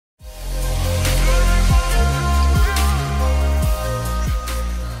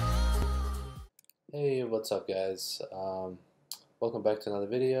What's up guys? Welcome back to another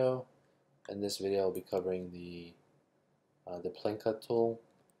video. In this video I'll be covering the plane cut tool,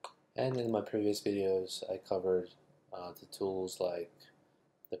 and in my previous videos I covered the tools like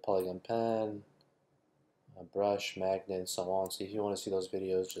the polygon pen, brush, magnet, and so on. So if you want to see those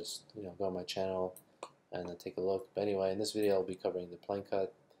videos, just go on my channel and then take a look. But anyway, in this video I'll be covering the plane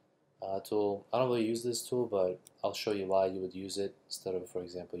cut tool. I don't really use this tool, but I'll show you why you would use it instead of, for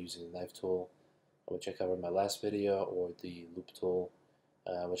example, using the knife tool, which I covered in my last video, or the loop tool,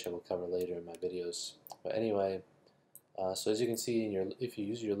 which I will cover later in my videos. But anyway, so as you can see, if you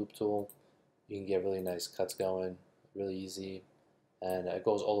use your loop tool, you can get really nice cuts going, really easy, and it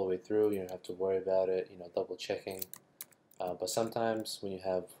goes all the way through. You don't have to worry about it, double checking. But sometimes when you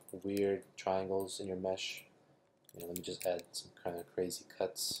have weird triangles in your mesh, let me just add some kind of crazy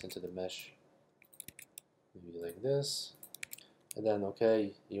cuts into the mesh, maybe like this, and then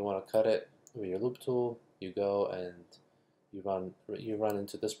you want to cut it with your loop tool. You go and you run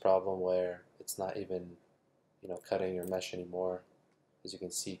into this problem where it's not even cutting your mesh anymore. As you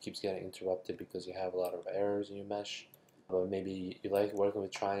can see, it keeps getting interrupted because you have a lot of errors in your mesh. But maybe you like working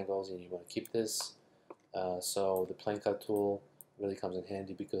with triangles and you want to keep this. So the plane cut tool really comes in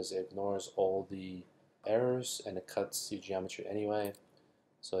handy because it ignores all the errors and it cuts your geometry anyway.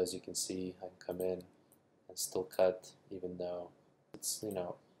 So as you can see, I can come in and still cut, even though it's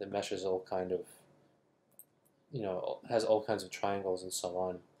the mesh is all kind of has all kinds of triangles and so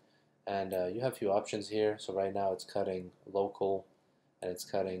on. And you have a few options here. So right now it's cutting local and it's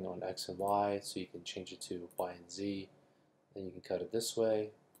cutting on X and Y, so you can change it to Y and Z. Then you can cut it this way,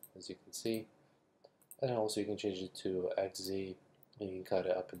 as you can see. And also you can change it to XZ, and you can cut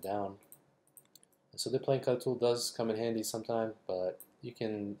it up and down. So the plane cut tool does come in handy sometimes, but you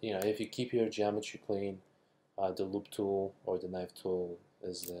can, if you keep your geometry clean, the loop tool or the knife tool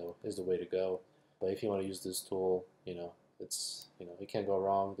is the way to go. But if you want to use this tool, it's you can't go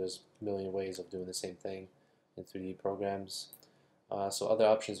wrong. There's a million ways of doing the same thing in 3D programs. So other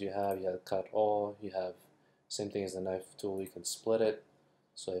options you have cut all. You have same thing as the knife tool. You can split it.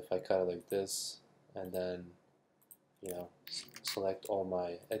 So if I cut it like this, and then select all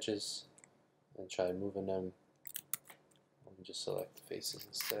my edges and try moving them. Let me just select the faces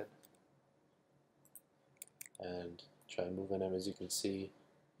instead and try moving them. As you can see,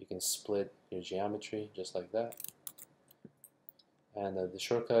 you can split your geometry just like that. And the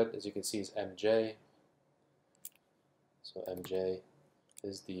shortcut, as you can see, is MJ. So MJ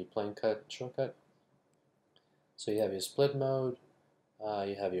is the plane cut shortcut. So you have your split mode,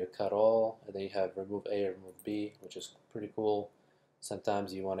 you have your cut all, and then you have remove A or remove B, which is pretty cool.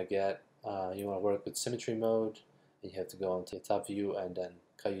 Sometimes you want to work with symmetry mode, and you have to go into the top view and then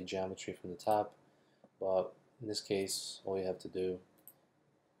cut your geometry from the top. But in this case, all you have to do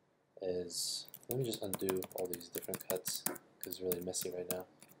is, let me just undo all these different cuts because it's really messy right now.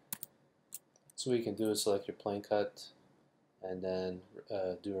 So what you can do is select your plane cut and then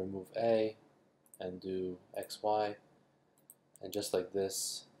do remove A and do XY, and just like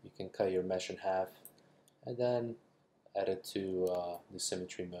this you can cut your mesh in half and then add it to the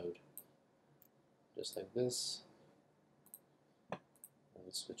symmetry mode just like this. Let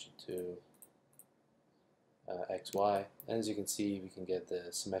me switch it to XY, and as you can see, we can get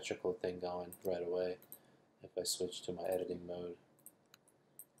the symmetrical thing going right away. If I switch to my editing mode,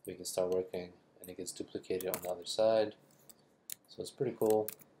 we can start working and it gets duplicated on the other side. So it's pretty cool.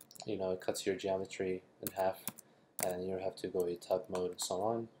 It cuts your geometry in half and you don't have to go to top mode and so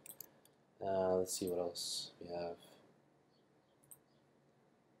on. Let's see what else we have.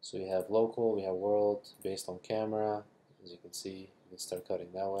 So we have local, we have world, based on camera. As you can see, you can start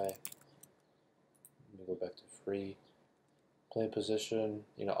cutting that way. Let me go back to free. Plane position,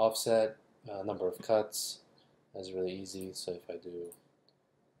 offset, number of cuts. That's really easy. So if I do,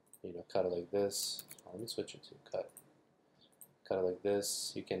 cut it like this. Let me switch it to cut. Cut it like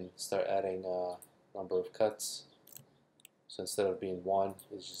this. You can start adding number of cuts. So instead of being 1,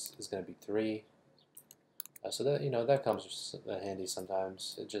 it's going to be 3. So that that comes handy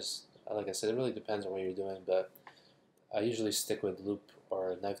sometimes. It just, like I said, it really depends on what you're doing. But I usually stick with loop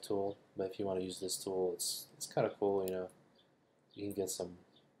or knife tool. But if you want to use this tool, it's kind of cool. You can get some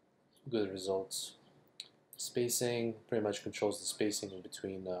good results. Spacing pretty much controls the spacing in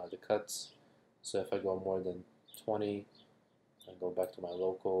between the cuts. So if I go more than 20, I go back to my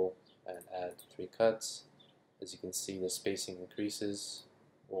local and add 3 cuts. As you can see, the spacing increases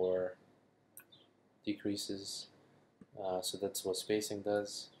or decreases. So that's what spacing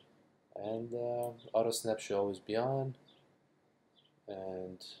does. And auto snap should always be on.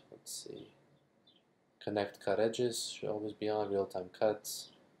 And let's see, connect cut edges should always be on. Real time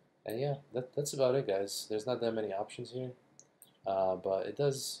cuts. And yeah, that's about it, guys. There's not that many options here, but it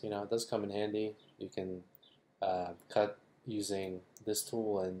does, it does come in handy. You can cut using this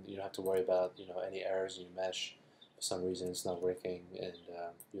tool, and you don't have to worry about, any errors in your mesh. For some reason, it's not working, and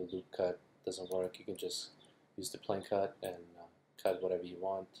your loop cut doesn't work. You can just use the plane cut and cut whatever you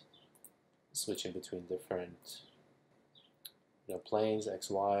want, switching between different, planes, X,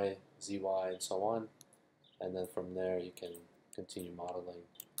 Y, Z, Y, and so on. And then from there, you can continue modeling.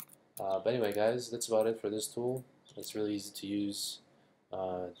 But anyway, guys, that's about it for this tool. It's really easy to use.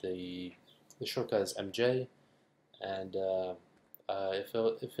 The shortcut is MJ, and if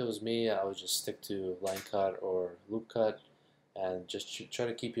it was me, I would just stick to line cut or loop cut, and just try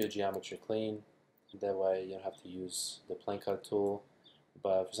to keep your geometry clean. That way, you don't have to use the plane cut tool.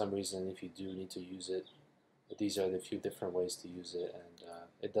 But for some reason, if you do need to use it, these are the few different ways to use it, and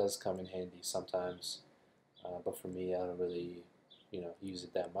it does come in handy sometimes. But for me, I don't really, use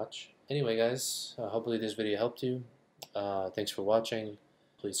it that much. Anyway, guys, hopefully this video helped you. Thanks for watching.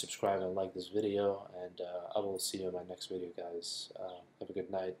 Please subscribe and like this video, and I will see you in my next video, guys. Have a good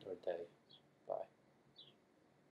night or day.